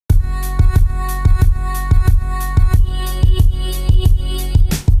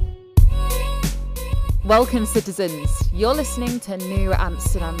Welcome, citizens. You're listening to New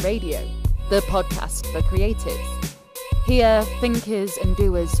Amsterdam Radio, the podcast for creatives. Here, thinkers and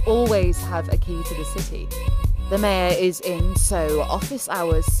doers always have a key to the city. The mayor is in, so office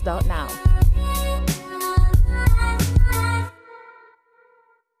hours start now.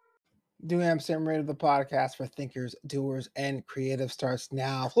 New Amsterdam Radio, the podcast for thinkers, doers, and creatives starts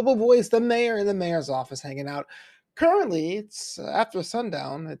now. Flippo Voice, the mayor in the mayor's office, hanging out. Currently, it's after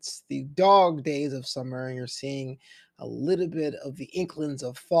sundown. It's the dog days of summer, and you're seeing a little bit of the inklings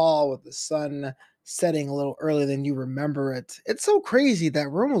of fall with the sun setting a little earlier than you remember it. It's so crazy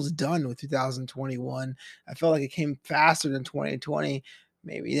that we're almost done with 2021. I felt like it came faster than 2020.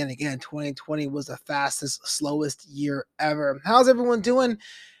 Maybe then again, 2020 was the fastest, slowest year ever. How's everyone doing?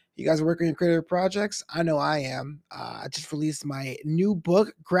 You guys are working on creative projects? I know I am. I just released my new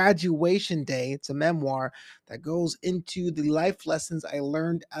book, Graduation Day. It's a memoir that goes into the life lessons I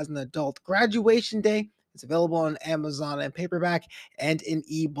learned as an adult. Graduation Day is available on Amazon in paperback and in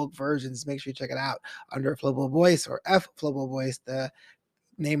ebook versions. Make sure you check it out under Flippo Voice or F Flippo Voice. The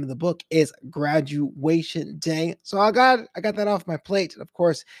name of the book is Graduation Day. So I got that off my plate. And of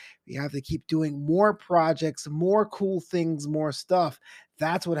course, we have to keep doing more projects, more cool things, more stuff.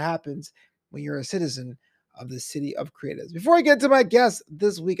 That's what happens when you're a citizen of the city of creatives. Before I get to my guest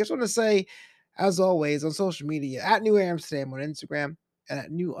this week, I just want to say, as always, on social media, at New Amsterdam on Instagram and at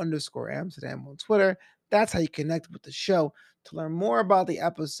New_Amsterdam on Twitter. That's how you connect with the show to learn more about the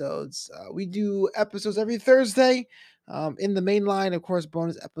episodes. We do episodes every Thursday. In the main line, of course,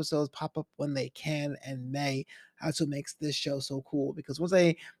 bonus episodes pop up when they can and may. That's what makes this show so cool, because once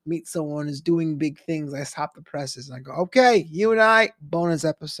I meet someone who's doing big things, I stop the presses and I go, okay, you and I, bonus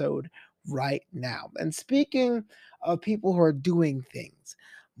episode right now. And speaking of people who are doing things,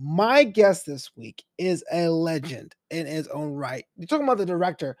 my guest this week is a legend in his own right. You're talking about the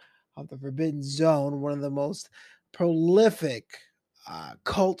director of The Forbidden Zone, one of the most prolific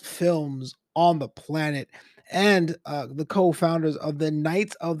cult films on the planet, and the co-founders of the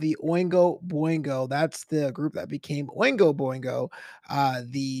Knights of the Oingo Boingo. That's the group that became Oingo Boingo,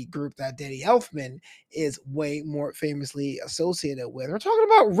 the group that Danny Elfman is way more famously associated with. We're talking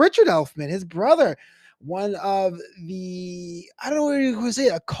about Richard Elfman, his brother, one of the, I don't know what you would say,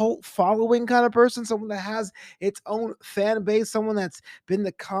 a cult following kind of person, someone that has its own fan base, someone that's been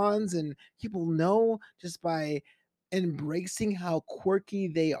to cons and people know just by embracing how quirky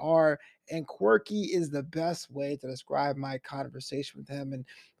they are. And quirky is the best way to describe my conversation with him. And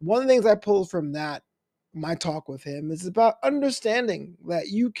one of the things I pulled from that, my talk with him, is about understanding that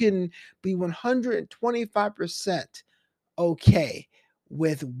you can be 125% okay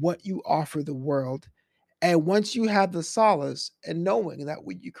with what you offer the world. And once you have the solace and knowing that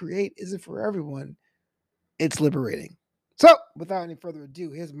what you create isn't for everyone, it's liberating. So without any further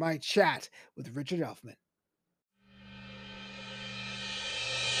ado, here's my chat with Richard Elfman.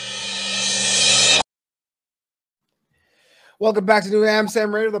 Welcome back to New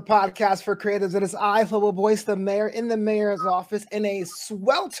Amsterdam Radio, the podcast for creatives. It is I, Flippo Voice, the mayor, in the mayor's office in a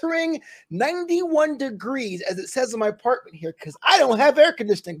sweltering 91 degrees, as it says in my apartment here, because I don't have air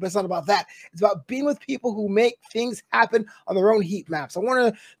conditioning, but it's not about that. It's about being with people who make things happen on their own heat maps. I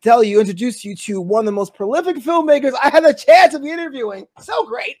want to introduce you to one of the most prolific filmmakers I had a chance of interviewing. So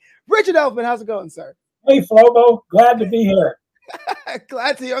great. Richard Elfman, how's it going, sir? Hey, Flobo, glad to be here.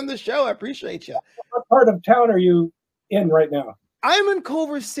 Glad to be on the show. I appreciate you. What part of town are you in right now? I'm in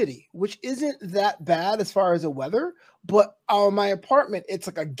Culver City, which isn't that bad as far as the weather, but my apartment, it's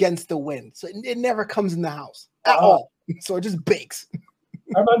like against the wind. So it never comes in the house at all. So it just bakes.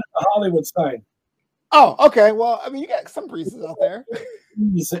 I'm under the Hollywood sign. Oh, okay. Well, I mean, you got some breezes out there.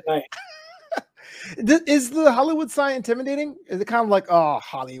 At night. Is the Hollywood sign intimidating? Is it kind of like, oh,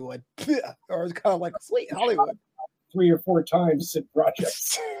 Hollywood? Or is it kind of like, sweet, Hollywood? 3 or 4 times in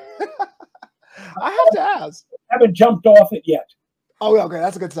projects. I have to ask. I haven't jumped off it yet. Oh, okay,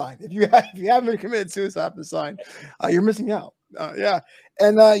 that's a good sign. If you haven't committed suicide, the sign, you're missing out. Yeah,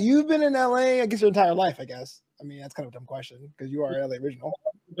 and you've been in LA, I guess, your entire life. I guess. I mean, that's kind of a dumb question because you are LA original.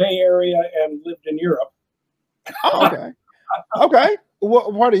 Bay Area and lived in Europe. Oh, okay. Okay.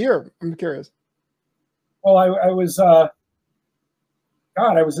 What part of Europe? I'm curious. Well, I was, I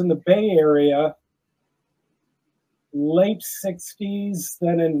was in the Bay Area, late 60s,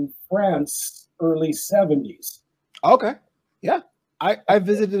 then in France, early 70s. Okay. Yeah. I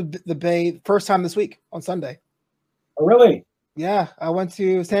visited the Bay first time this week on Sunday. Oh, really? Yeah. I went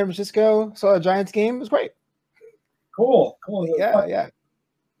to San Francisco, saw a Giants game. It was great. Cool. Yeah.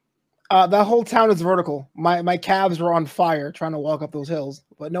 That whole town is vertical. My calves were on fire trying to walk up those hills,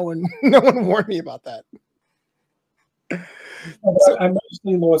 but no one warned me about that. I'm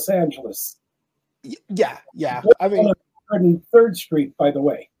mostly Los Angeles. Yeah. I mean, 103rd Street, by the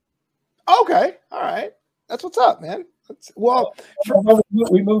way. Okay, all right, that's what's up, man.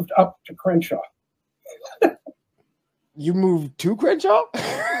 We moved up to Crenshaw. You moved to Crenshaw?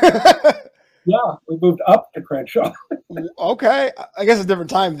 Yeah, we moved up to Crenshaw. Okay, I guess a different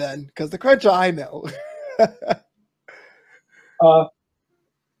time then, because the Crenshaw I know.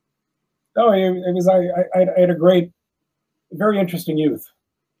 No, it was. I had a very interesting youth.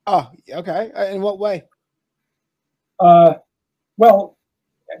 Oh, okay. In what way? Well,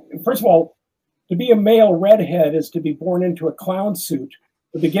 first of all, to be a male redhead is to be born into a clown suit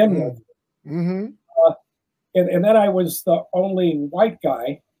to begin with. Mm-hmm. And then I was the only white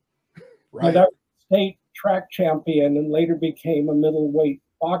guy. Right. And I was state track champion and later became a middleweight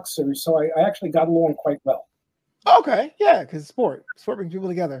boxer. So I actually got along quite well. Okay, yeah, because sport brings people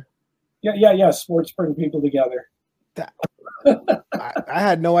together. Yeah. Sports bring people together. I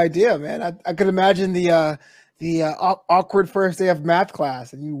had no idea, man. I could imagine the awkward first day of math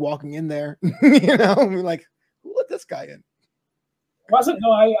class and you walking in there, you know, and be like, who let this guy in? I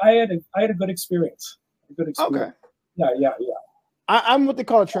had a good experience. Okay. Yeah. I'm what they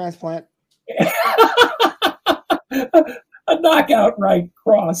call a transplant. A knockout right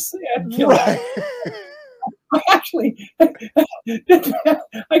cross. Right.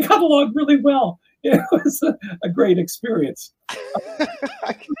 I got along really well. It was a great experience.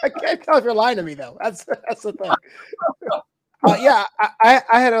 I can't tell if you're lying to me though. That's the thing. Yeah,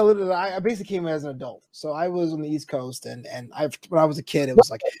 I basically came as an adult. So I was on the East Coast, and when I was a kid, it was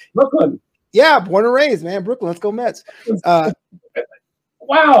like Brooklyn. Yeah, born and raised, man. Brooklyn. Let's go Mets.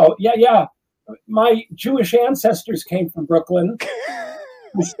 Wow. Yeah. My Jewish ancestors came from Brooklyn.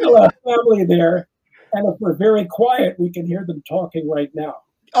 We still have family there. And if we're very quiet, we can hear them talking right now.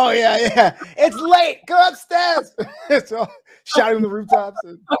 Oh, yeah. It's late. Go upstairs. So shouting on the rooftops.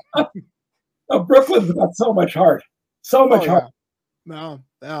 Brooklyn's got so much heart. So much heart. No.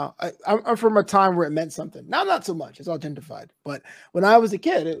 I'm from a time where it meant something. Now, not so much. It's all gentrified. But when I was a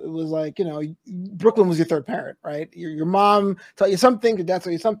kid, it was like, you know, Brooklyn was your third parent, right? Your mom taught you some things, your dad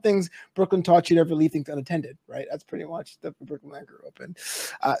taught you some things. Brooklyn taught you to never leave things unattended, right? That's pretty much the Brooklyn I grew up in.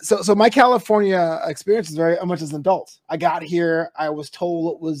 So my California experience is very much as an adult. I got here. I was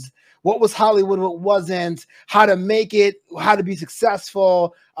told what was Hollywood, what wasn't, how to make it, how to be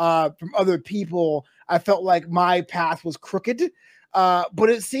successful from other people. I felt like my path was crooked. But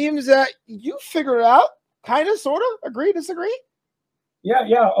it seems that you figured it out, kind of, sort of. Agree, disagree?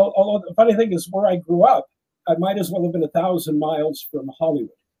 Yeah. Although the funny thing is, where I grew up, I might as well have been 1,000 miles from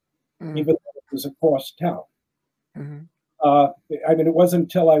Hollywood, even though it was across town. I mean, it wasn't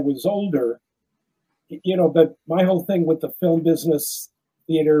until I was older, you know, but my whole thing with the film business,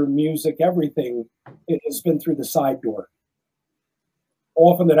 theater, music, everything, it has been through the side door.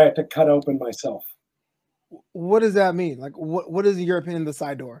 Often that I had to cut open myself. What does that mean? Like, what is your opinion of the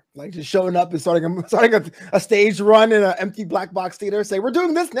side door? Like, just showing up and starting a stage run in an empty black box theater, say, we're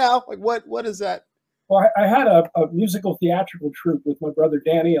doing this now. Like, what is that? Well, I had a musical theatrical troupe with my brother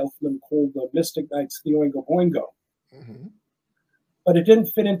Danny Elfman called the Mystic Knights the Oingo Boingo. But it didn't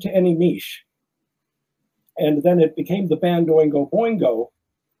fit into any niche. And then it became the band Oingo Boingo,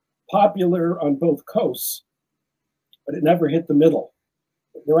 popular on both coasts, but it never hit the middle.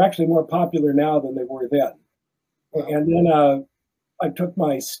 They're actually more popular now than they were then. And then I took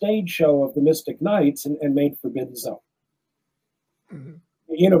my stage show of the Mystic Knights and made Forbidden Zone.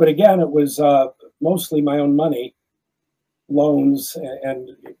 You know, but again, it was mostly my own money, loans, and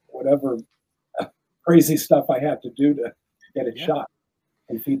whatever crazy stuff I had to do to get it shot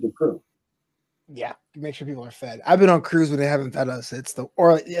and feed the crew. Yeah, make sure people are fed. I've been on cruise when they haven't fed us.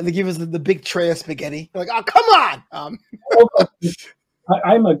 They give us the big tray of spaghetti. They're like, oh, come on.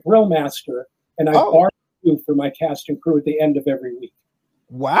 I'm a grill master, and I barbecue for my cast and crew at the end of every week.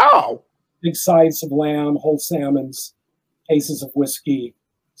 Wow. Big sides of lamb, whole salmons, cases of whiskey,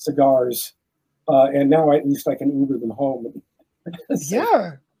 cigars, and now at least I can Uber them home.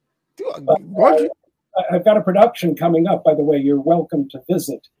 Yeah. Dude, I've got a production coming up, by the way. You're welcome to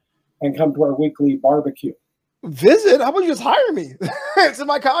visit and come to our weekly barbecue. Visit? How about you just hire me? It's in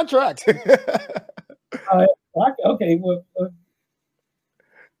my contract. Okay. Well,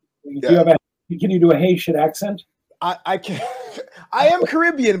 can you do a Haitian accent? I can. I am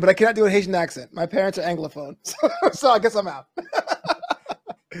Caribbean, but I cannot do a Haitian accent. My parents are Anglophone, so I guess I'm out.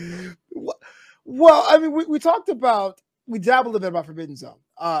 Well, I mean, we dabbled a bit about Forbidden Zone,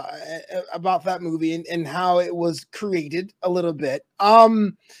 about that movie and how it was created a little bit.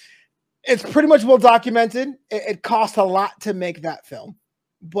 It's pretty much well documented. It cost a lot to make that film,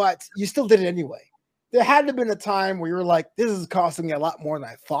 but you still did it anyway. there had to have been a time where you were like, this is costing me a lot more than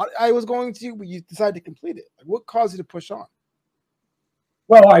I thought I was going to, but you decided to complete it. Like, what caused you to push on?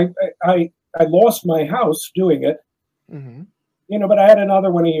 Well, I lost my house doing it, you know, but I had another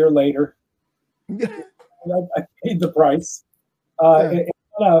one a year later. I paid the price.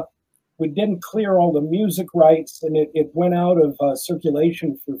 We didn't clear all the music rights, and it went out of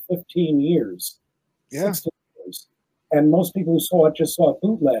circulation for 15 years. Yeah. 16 years. And most people who saw it just saw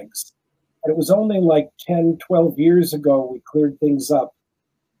bootlegs. And it was only like 10, 12 years ago we cleared things up,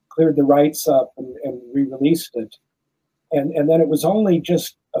 cleared the rights up, and re-released it. And then it was only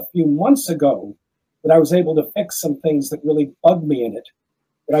just a few months ago that I was able to fix some things that really bugged me in it.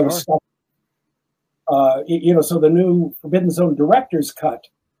 That I was stuck. You know, so the new Forbidden Zone director's cut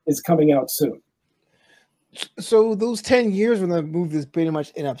is coming out soon. So those 10 years when the movie was pretty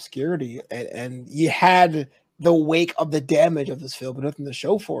much in obscurity, and you had the wake of the damage of this film, but nothing to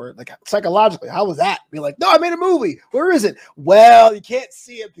show for it. Like, psychologically, how was that? Be like, no, I made a movie. Where is it? Well, you can't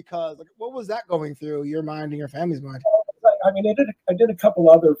see it because, like, what was that going through your mind and your family's mind? I mean, I did a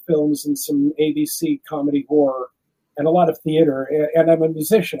couple other films and some ABC comedy horror and a lot of theater. And I'm a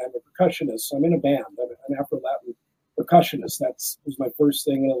musician. I'm a percussionist. So I'm in a band. I'm an Afro-Latin percussionist. That was my first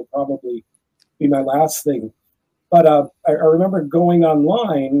thing, and it'll probably be my last thing. But I remember going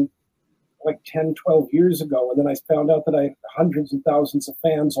online like 10, 12 years ago, and then I found out that I had hundreds and thousands of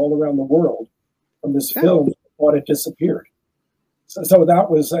fans all around the world from this film. I thought it disappeared. So that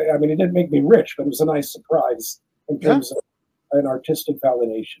was, I mean, it didn't make me rich, but it was a nice surprise in terms of an artistic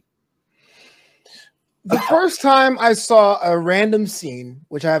validation. The first time I saw a random scene,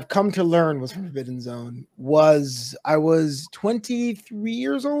 which I have come to learn was from Forbidden Zone, was I was 23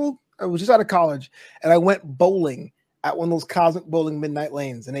 years old. I was just out of college, and I went bowling at one of those Cosmic Bowling Midnight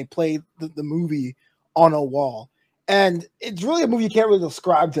Lanes, and they played the movie on a wall. And it's really a movie you can't really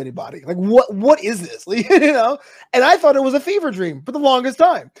describe to anybody. Like, what is this? You know? And I thought it was a fever dream for the longest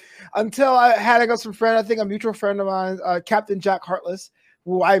time, until I got some friend, I think a mutual friend of mine, Captain Jack Hartless,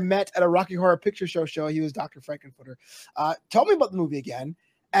 who I met at a Rocky Horror Picture Show. He was Dr. Frankenfooter. Told me about the movie again,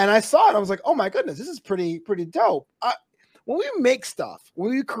 and I saw it. I was like, oh my goodness, this is pretty dope. When we make stuff, when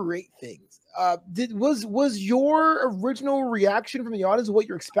we create things, was your original reaction from the audience what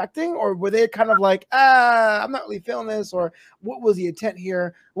you're expecting, or were they kind of like, I'm not really feeling this, or what was the intent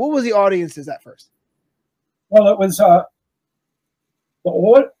here? What was the audiences at first? Well, it was the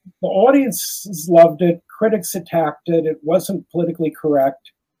audiences loved it. Critics attacked it. It wasn't politically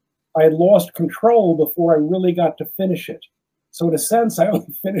correct. I had lost control before I really got to finish it. So in a sense, I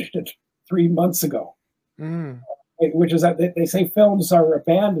only finished it 3 months ago. Which is that they say films are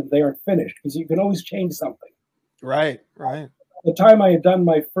abandoned, they aren't finished, because you can always change something. Right. The time I had done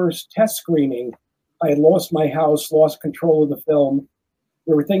my first test screening, I had lost my house, lost control of the film.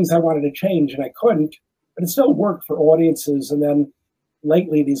 There were things I wanted to change and I couldn't, but it still worked for audiences. And then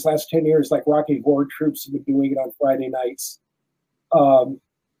lately, these last 10 years, like Rocky Horror Troops have been doing it on Friday nights.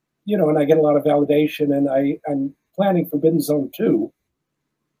 You know, and I get a lot of validation, and I'm planning Forbidden Zone 2.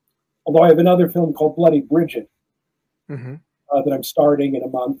 Although I have another film called Bloody Bridget, that I'm starting in a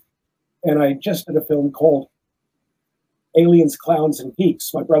month. And I just did a film called Aliens, Clowns, and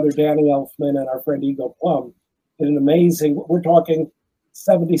Geeks. My brother Danny Elfman and our friend Ego Plum did an amazing, we're talking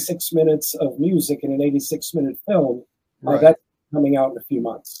 76 minutes of music in an 86-minute film. That's coming out in a few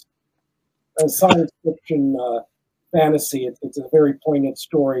months. A science fiction fantasy. It's a very poignant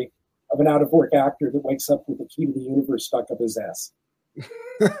story of an out-of-work actor that wakes up with the key to the universe stuck up his ass.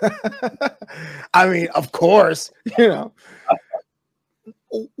 I mean, of course, you know.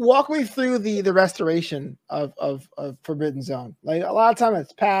 Walk me through the restoration of Forbidden Zone. Like, a lot of time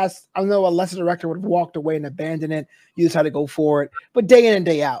it's passed. I know a lesser director would have walked away and abandoned it. You decided to go for it, but day in and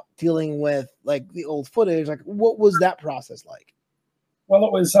day out, dealing with like the old footage. Like, what was that process like? Well,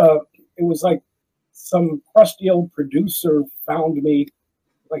 it was like some crusty old producer found me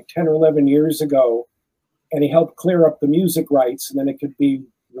like 10 or 11 years ago, and he helped clear up the music rights, and then it could be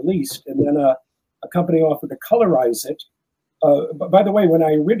released. And then a company offered to colorize it. But by the way, when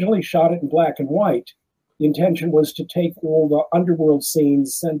I originally shot it in black and white, the intention was to take all the underworld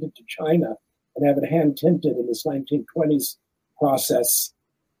scenes, send it to China, and have it hand tinted in this 1920s process.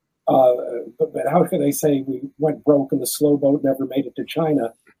 But how could they say we went broke and the slow boat never made it to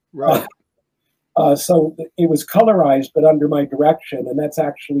China? Right. So it was colorized, but under my direction, and that's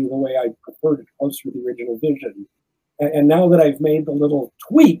actually the way I preferred it, closer to the original vision. And now that I've made the little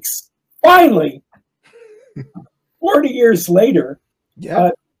tweaks, finally, 40 years later,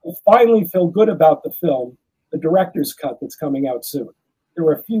 I finally feel good about the film, the director's cut that's coming out soon. There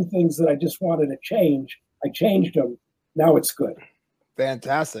were a few things that I just wanted to change. I changed them. Now it's good.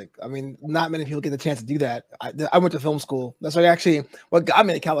 Fantastic. I mean, not many people get the chance to do that. I went to film school. That's what got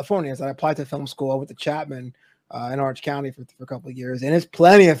me to California is I applied to film school. I went to Chapman in Orange County for a couple of years. And there's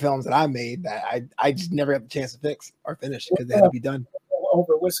plenty of films that I made that I just never got the chance to fix or finish because they had to be done.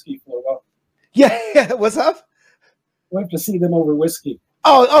 Over whiskey flew up. Yeah. What's up? We have to see them over whiskey.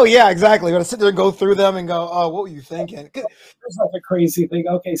 Oh yeah, exactly. We're gonna sit there and go through them and go, oh, what were you thinking? There's like a crazy thing.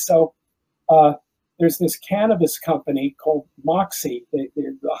 Okay, so there's this cannabis company called Moxie. They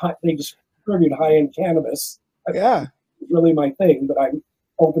distribute high-end cannabis. Yeah, it's really my thing, but I'm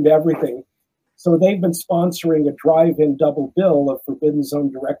open to everything. So they've been sponsoring a drive-in double bill of Forbidden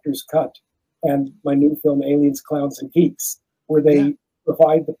Zone Director's Cut and my new film Aliens, Clowns, and Geeks, where they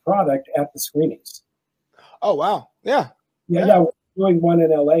provide the product at the screenings. Oh wow, yeah. We're doing one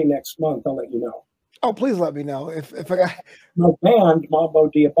in LA next month. I'll let you know. Oh, please let me know if I got my band Mambo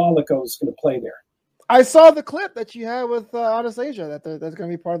Diabolico is going to play there. I saw the clip that you had with Anastasia that's going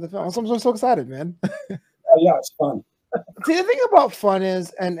to be part of the film. I'm so excited, man. Yeah, it's fun. See, the thing about fun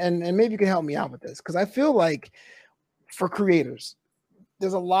is, and maybe you can help me out with this, because I feel like for creators,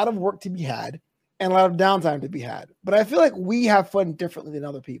 there's a lot of work to be had and a lot of downtime to be had. But I feel like we have fun differently than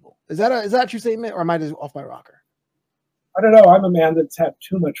other people. Is that a true statement, or am I just off my rocker? I don't know. I'm a man that's had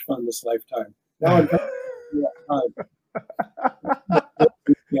too much fun this lifetime. Now I'm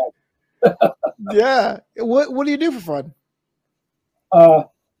yeah. What do you do for fun?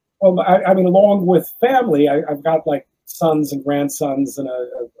 Well, I mean, along with family, I've got like sons and grandsons and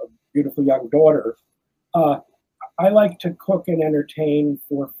a beautiful young daughter. I like to cook and entertain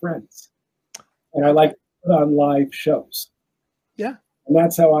for friends, and I like to put on live shows. Yeah, and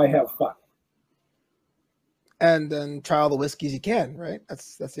that's how I have fun. And then try all the whiskeys you can, right?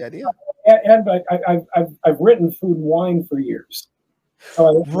 That's the idea. And I've written food and wine for years,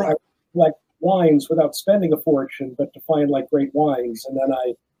 so I like wines without spending a fortune, but to find like great wines. And then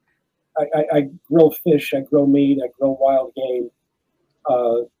I grill fish, I grill meat, I grill wild game.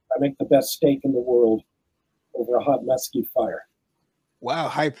 I make the best steak in the world over a hot mesquite fire. Wow,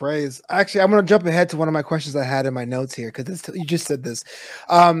 high praise. Actually, I'm going to jump ahead to one of my questions I had in my notes here because you just said this.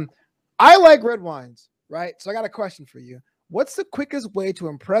 I like red wines, right? So I got a question for you. What's the quickest way to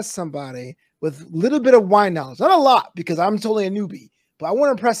impress somebody with a little bit of wine knowledge? Not a lot, because I'm totally a newbie, but I want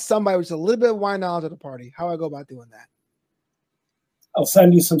to impress somebody with a little bit of wine knowledge at a party. How do I go about doing that? I'll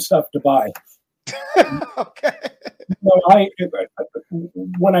send you some stuff to buy. Okay.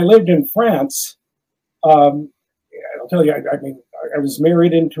 When I lived in France, I'll tell you, I was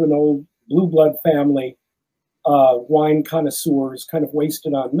married into an old blue blood family, wine connoisseurs, kind of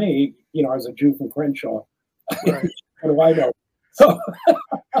wasted on me. You know, I was a Jew from Crenshaw. Right. What do I know? So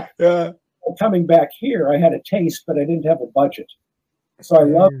yeah. Coming back here, I had a taste, but I didn't have a budget. So I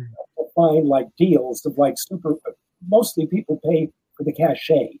love to find like deals of like mostly people pay for the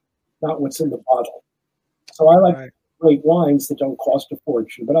cachet, not what's in the bottle. So I like great wines that don't cost a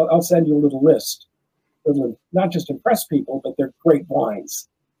fortune, but I'll send you a little list. It'll not just impress people, but they're great wines.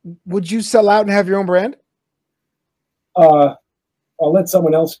 Would you sell out and have your own brand? I'll let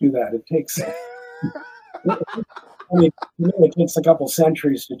someone else do that. It takes... I mean, it takes a couple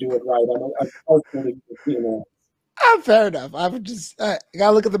centuries to do it right. I'm ultimately, fair enough. I'm just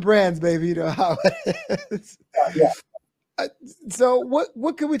gotta look at the brands, baby. You know how it is. Yeah. So,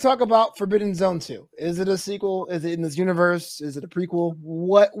 what can we talk about Forbidden Zone 2? Is it a sequel? Is it in this universe? Is it a prequel?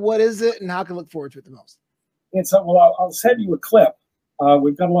 What is it, and how can we look forward to it the most? I'll send you a clip.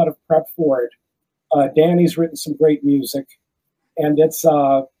 We've got a lot of prep for it. Danny's written some great music, and it's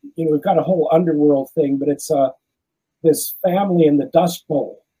we've got a whole underworld thing, but it's this family in the Dust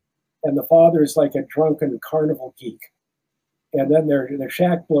Bowl, and the father's like a drunken carnival geek. And then their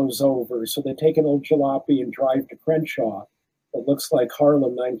shack blows over, so they take an old jalopy and drive to Crenshaw. It looks like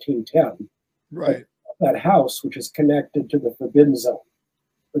Harlem 1910. Right. That house, which is connected to the Forbidden Zone,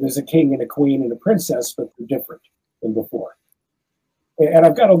 where there's a king and a queen and a princess, but they're different than before. And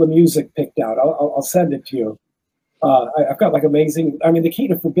I've got all the music picked out. I'll send it to you. I've got like amazing. I mean, the key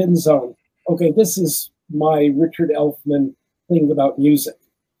to Forbidden Zone. Okay, this is my Richard Elfman thing about music.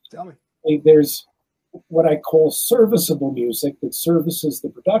 Tell me. There's what I call serviceable music that services the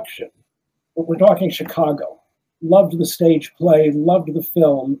production. But we're talking Chicago. Loved the stage play, loved the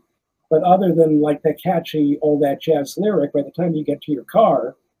film, but other than like the catchy, all that jazz lyric, by the time you get to your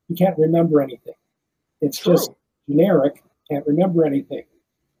car, you can't remember anything. It's True. Just generic, can't remember anything.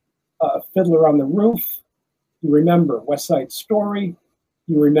 Fiddler on the Roof, you remember. West Side Story,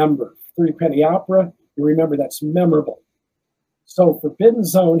 you remember. Three Penny Opera, you remember. That's memorable. So Forbidden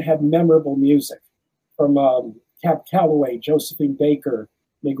Zone had memorable music from Cab Calloway, Josephine Baker,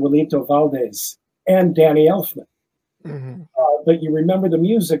 Miguelito Valdez, and Danny Elfman. but you remember the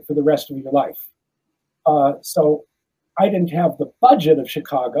music for the rest of your life. So I didn't have the budget of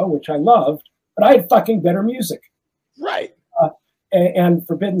Chicago, which I loved, but I had fucking better music. Right. And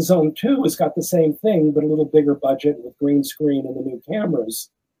Forbidden Zone 2 has got the same thing, but a little bigger budget with green screen and the new cameras.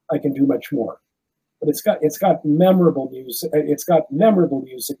 I can do much more. But it's got memorable music. It's got memorable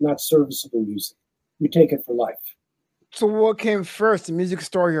music, not serviceable music. You take it for life. So what came first, the music,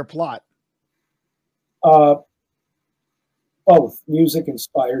 story, or plot? Both. Music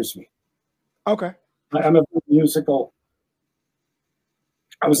inspires me. Okay. I'm a musical.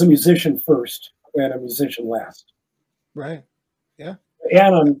 I was a musician first and a musician last. Right. Yeah.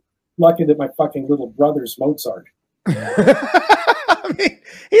 And I'm lucky that my fucking little brother's Mozart. I mean,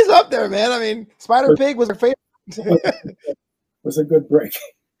 he's up there, man. I mean, Spider Pig was her favorite. Was a good break.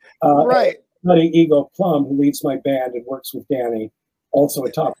 Right. Buddy Ego Plum, who leads my band and works with Danny, also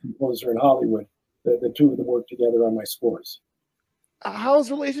a top composer in Hollywood. The two of them work together on my scores. How's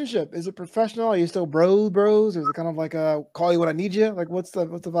the relationship? Is it professional? Are you still bros? Or is it kind of like a call you when I need you? Like, what's the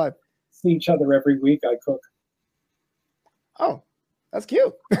vibe? See each other every week. I cook. Oh, that's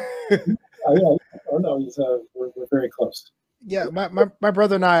cute. Yeah. Oh no, we're very close. Yeah, my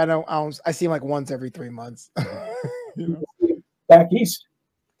brother and I see him like once every 3 months. You know? Back east.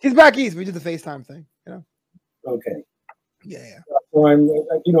 He's back east. We did the FaceTime thing. You know. Okay. Yeah. So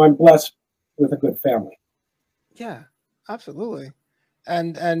I'm blessed with a good family. Yeah, absolutely.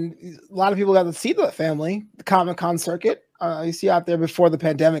 And a lot of people got to see the family, the Comic-Con circuit. You see out there before the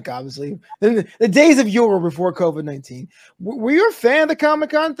pandemic, obviously. The days of yore before COVID-19. Were you a fan of the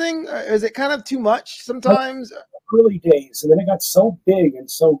Comic-Con thing? Is it kind of too much sometimes? Early days, and then it got so big and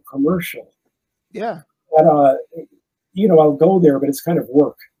so commercial. Yeah. That I'll go there, but it's kind of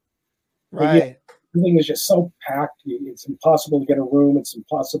work. Right. Everything is just so packed. It's impossible to get a room. It's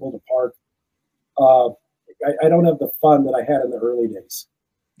impossible to park. I don't have the fun that I had in the early days.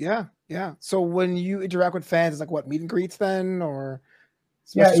 Yeah, yeah. So when you interact with fans, it's like what, meet and greets then, or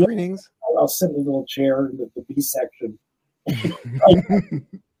screenings? I'll sit in a little chair in the B section.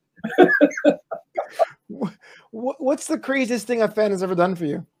 What's the craziest thing a fan has ever done for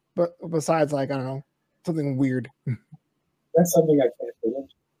you? But besides, like, I don't know, something weird. That's something I can't do.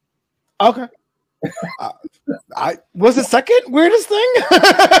 Okay. Was the second weirdest thing?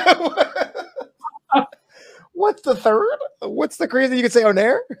 What's the third? What's the crazy you could say on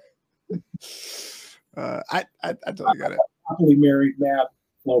air? I totally got it. Happily married, Matt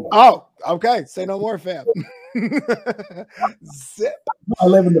Lobo. Oh, okay. Say no more, fam. Zip. I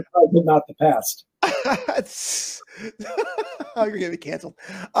live in the present, not the past. You're gonna be canceled.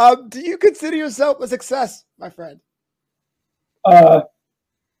 Do you consider yourself a success, my friend? I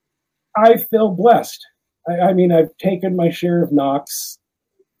feel blessed. I mean, I've taken my share of knocks,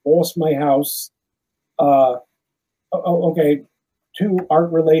 lost my house. Okay, 2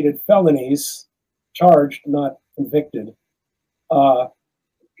 art-related felonies, charged, not convicted.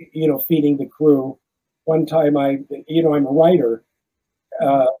 Feeding the crew. One time, I'm a writer.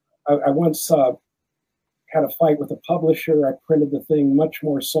 I once had a fight with a publisher. I printed the thing much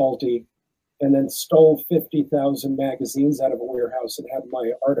more salty, and then stole 50,000 magazines out of a warehouse and had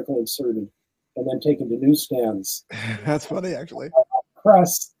my article inserted, and then taken to newsstands. That's funny, actually.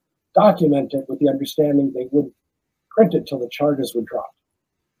 Press documented with the understanding they wouldn't print it till the charges were dropped.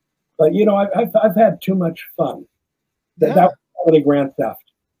 But I've had too much fun. That was really grand theft.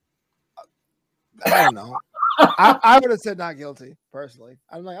 I don't know. I would have said not guilty personally.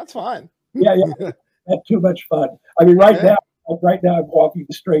 I'm like, that's fine. Yeah. Had too much fun. I mean, right now I'm walking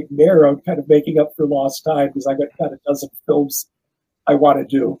straight and narrow, kind of making up for lost time because I got kind of a dozen films I want to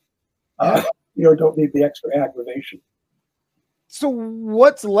do. Don't need the extra aggravation. So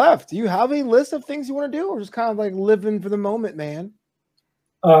what's left? Do you have a list of things you want to do, or just kind of like living for the moment, man?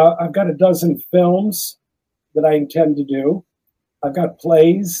 I've got a dozen films that I intend to do. I've got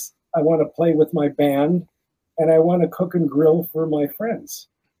plays I want to play with my band, and I want to cook and grill for my friends.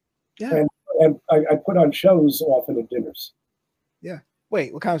 Yeah. And I put on shows often at dinners. Yeah.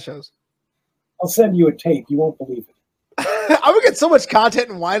 Wait, what kind of shows? I'll send you a tape. You won't believe it. I'm gonna get so much content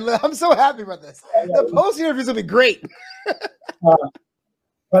in wine. I'm so happy about this. The post interviews will be great.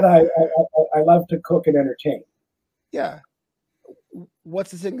 But I love to cook and entertain. Yeah.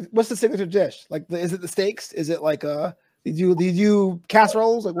 What's the signature dish? Like, is it the steaks? Is it like did you do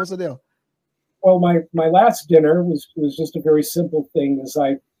casseroles? Like, what's the deal? Well, my last dinner was just a very simple thing. Is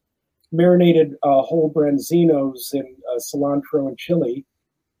I marinated whole branzinos in cilantro and chili,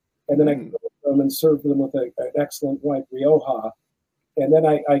 and then I cooked them and served them with an excellent white Rioja. And then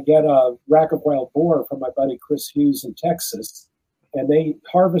I get a rack of wild boar from my buddy Chris Hughes in Texas, and they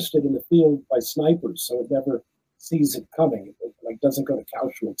harvested in the field by snipers, so it never sees it coming. It, like, doesn't go to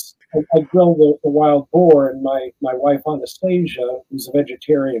Auschwitz. I grill the wild boar, and my wife Anastasia, who's a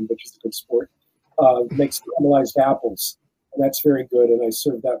vegetarian, which is a good sport, makes caramelized apples, and that's very good. And I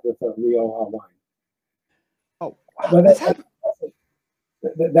serve that with a Rioja wine. Oh, wow.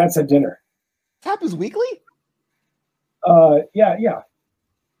 That's a dinner. This happens weekly? Yeah.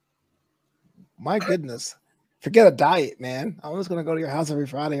 My goodness. Forget a diet, man. I'm just gonna go to your house every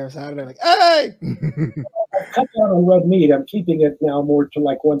Friday or Saturday. Like, hey. I've cut down on red meat. I'm keeping it now more to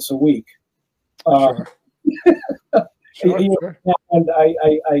like once a week. Sure. Sure. And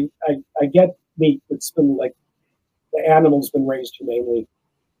I get meat that's been like the animal's been raised humanely,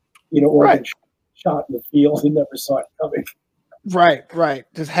 or right. Shot in the field and never saw it coming. Right.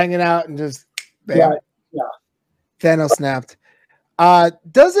 Just hanging out and just bam. Yeah. Thanos snapped.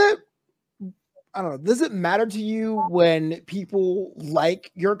 Does it matter to you when people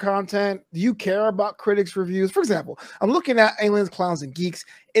like your content? Do you care about critics' reviews? For example, I'm looking at Aliens, Clowns, and Geeks.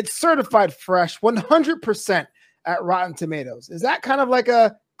 It's certified fresh, 100% at Rotten Tomatoes. Is that kind of like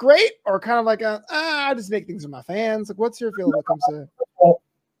a great or kind of like I just make things for my fans? Like, what's your feeling when it comes to? Well,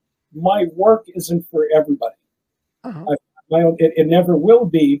 my work isn't for everybody. Uh-huh. It never will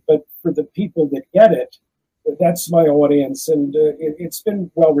be, but for the people that get it, that's my audience, and it's been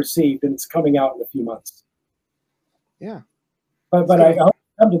well received, and it's coming out in a few months. Yeah, but I'll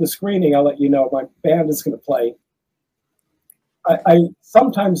come to the screening. I'll let you know. My band is going to play. I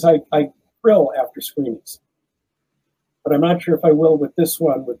sometimes grill after screenings, but I'm not sure if I will with this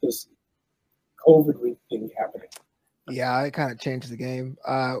one, with this COVID thing happening. Yeah, it kind of changed the game.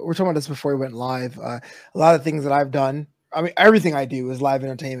 We're talking about this before we went live. A lot of things that I've done. I mean, everything I do is live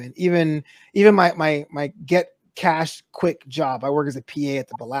entertainment. Even my get cash quick job. I work as a PA at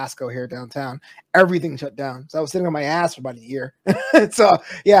the Belasco here downtown. Everything shut down. So I was sitting on my ass for about a year. So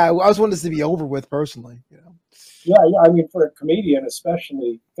yeah, I was wanting this to be over with personally. Yeah. I mean, for a comedian,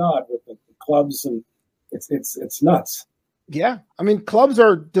 especially, God, with the clubs, and it's nuts. Yeah, I mean, clubs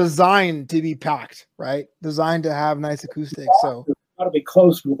are designed to be packed, right? Designed to have nice acoustics. So you got to be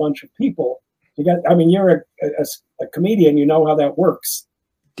close to a bunch of people. You're a comedian. You know how that works.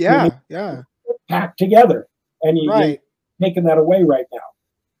 Yeah. Packed together, and you're taking that away right now.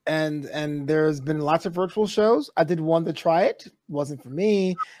 And there's been lots of virtual shows. I did one to try it. Wasn't for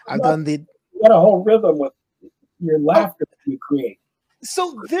me. You got a whole rhythm with your laughter that you create.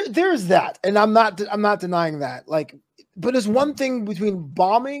 So there's that, and I'm not denying that. Like, but there's one thing between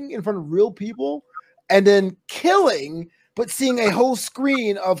bombing in front of real people and then killing, but seeing a whole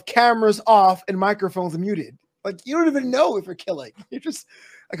screen of cameras off and microphones muted. Like, you don't even know if you're killing. You're just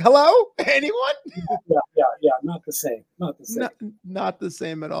like, hello, anyone? Yeah. Not the same. Not the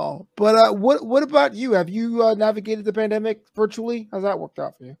same at all. But what about you? Have you navigated the pandemic virtually? How's that worked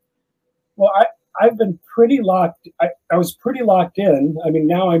out for you? Well, I've been pretty locked. I was pretty locked in. I mean,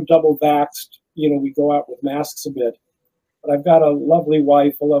 now I'm double vaxxed. We go out with masks a bit. But I've got a lovely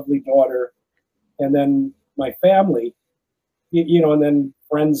wife, a lovely daughter, and then my family, and then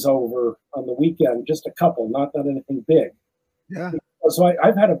friends over on the weekend, just a couple, not anything big. Yeah. So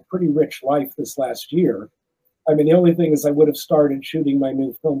I've had a pretty rich life this last year. I mean, the only thing is I would have started shooting my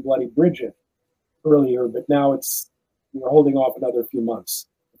new film, Bloody Bridget, earlier, but now we're holding off another few months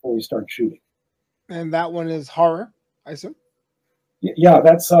before we start shooting. And that one is horror, I assume? Yeah,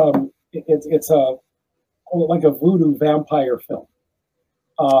 that's it's like a voodoo vampire film.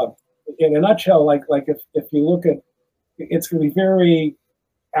 In a nutshell, like if you look at, it's going to be very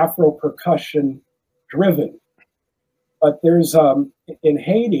Afro percussion driven. But there's in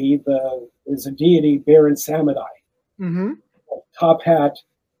Haiti, there's a deity, Baron Samedi. Mm-hmm. Top hat,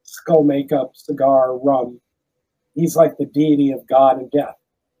 skull makeup, cigar, rum. He's like the deity of God and death.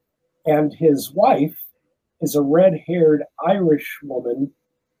 And his wife is a red-haired Irish woman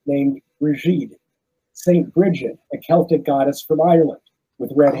named Brigid, Saint Bridget, a Celtic goddess from Ireland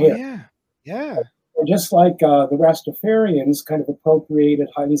with red hair. Yeah. And just like the Rastafarians kind of appropriated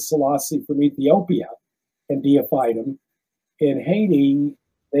Haile Selassie from Ethiopia and deified him, in Haiti,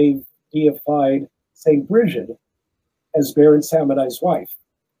 they've deified Saint Bridget as Baron Samedi's wife.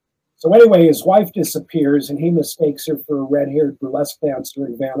 So anyway, his wife disappears, and he mistakes her for a red-haired burlesque dancer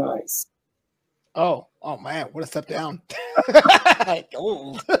in Van Nuys. Oh man, what a step down.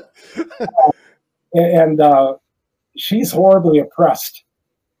 And she's horribly oppressed.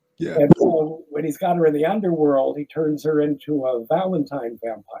 Yeah. And so when he's got her in the underworld, he turns her into a Valentine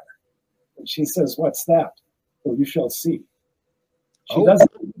vampire. And she says, "What's that?" "Well, you shall see." She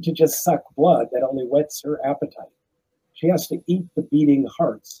doesn't need to just suck blood. That only whets her appetite. She has to eat the beating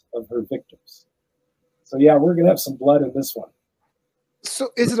hearts of her victims. So yeah, we're going to have some blood in this one. So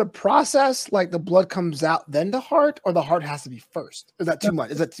is it a process like the blood comes out, then the heart, or the heart has to be first? Is that too much?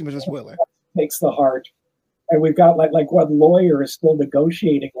 Is that too much of a spoiler? Takes the heart. And we've got like one lawyer is still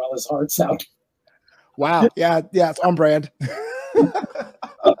negotiating while his heart's out. Wow. Yeah, it's on brand.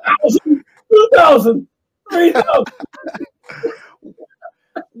 1,000, 2,000, 3,000.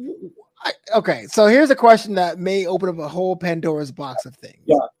 Okay, so here's a question that may open up a whole Pandora's box of things.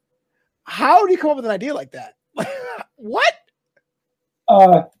 Yeah. How do you come up with an idea like that? What?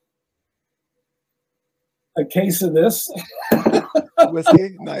 A case of this.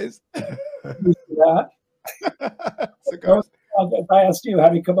 Whiskey, nice. That. If I asked you how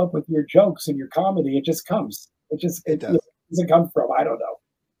do you come up with your jokes and your comedy, it just comes. It does. Where does it come from? I don't know.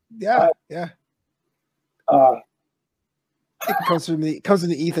 Yeah. It comes from the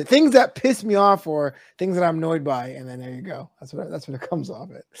ether. Things that piss me off or things that I'm annoyed by, and then there you go. That's what it comes off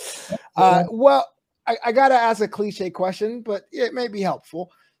it. Well, I gotta ask a cliche question, but it may be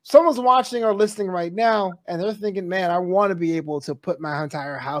helpful. Someone's watching or listening right now, and they're thinking, "Man, I want to be able to put my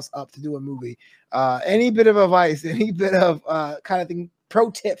entire house up to do a movie." Any bit of advice, any bit of kind of thing,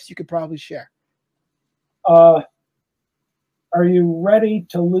 pro tips you could probably share. Are you ready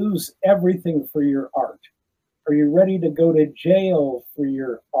to lose everything for your art? Are you ready to go to jail for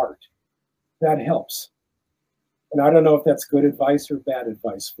your art? That helps. And I don't know if that's good advice or bad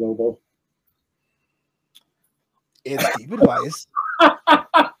advice, Flobo. It's deep advice.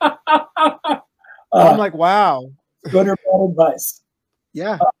 I'm like, wow. Good or bad advice?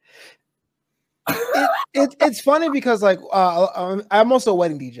 Yeah. It's funny because like I'm also a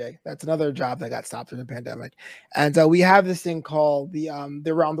wedding DJ. That's another job that got stopped during the pandemic. And we have this thing called the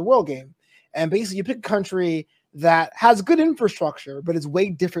Around the World game. And basically you pick a country that has good infrastructure, but it's way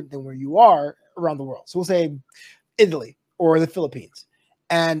different than where you are around the world. So we'll say Italy or the Philippines.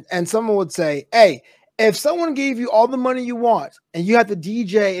 And someone would say, hey, if someone gave you all the money you want and you had to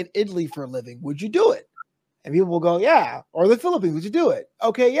DJ in Italy for a living, would you do it? And people will go, yeah. Or the Philippines, would you do it?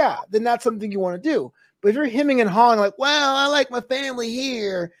 Okay, yeah. Then that's something you want to do. But if you're hemming and hawing like, well, I like my family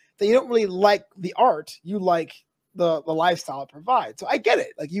here, then you don't really like the art. You like the lifestyle it provides. So I get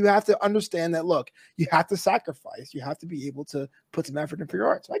it. Like you have to understand that, look, you have to sacrifice. You have to be able to put some effort in for your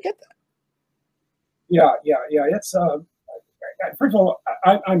art. So I get that. Yeah. It's first of all,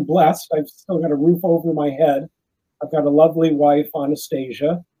 I'm blessed. I've still got a roof over my head. I've got a lovely wife,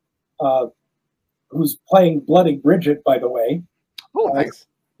 Anastasia, who's playing Bloody Bridget, by the way. Oh, nice.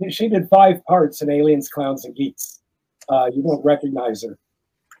 She did 5 parts in Aliens, Clowns, and Geeks. You won't recognize her.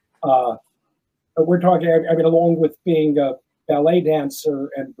 But we're talking, I mean, along with being a ballet dancer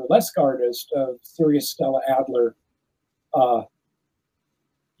and burlesque artist, Sirius Stella Adler,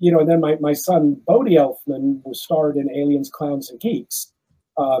 and then my son, Bodie Elfman, was starred in Aliens, Clowns, and Geeks.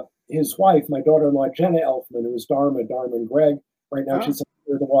 His wife, my daughter-in-law, Jenna Elfman, who was Dharma and Greg. Right now she's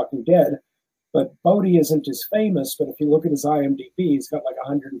in The Walking Dead. But Bodie isn't as famous, but if you look at his IMDb, he's got like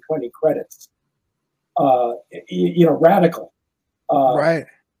 120 credits. Radical. Right.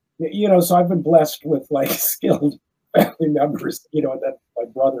 So I've been blessed with like skilled family members, and then my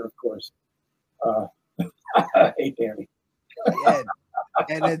brother, of course. Hey, Danny.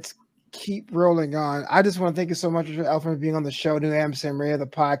 And it's keep rolling on. I just want to thank you so much, Elfman, for being on the show. New Amsterdam Radio, the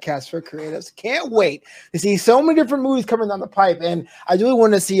podcast for creatives. Can't wait to see so many different movies coming down the pipe. And I really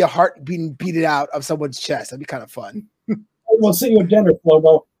want to see a heart being beaten out of someone's chest. That'd be kind of fun. We'll see you at dinner,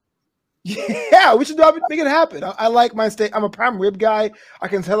 Flobo. Yeah, we should make it happen. I like my steak. I'm a prime rib guy. I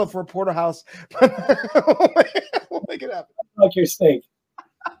can settle for a porterhouse. We'll make it happen. I like your steak.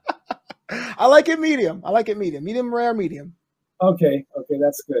 I like it medium. Medium rare, medium. Okay,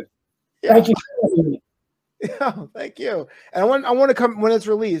 that's good. Yeah. Thank you. Yeah, thank you. And I want to come when it's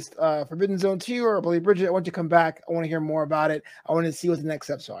released. Forbidden Zone 2 or Bloody Bridget. I want you to come back. I want to hear more about it. I want to see what the next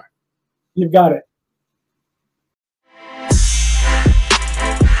steps are. You've got it.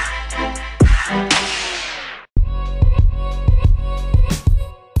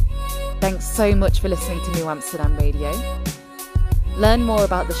 Thanks so much for listening to New Amsterdam Radio. Learn more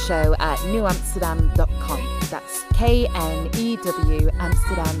about the show at newamsterdam.com. That's KNEW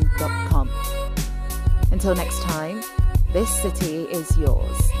Amsterdam.com. Until next time, this city is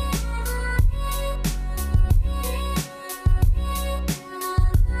yours.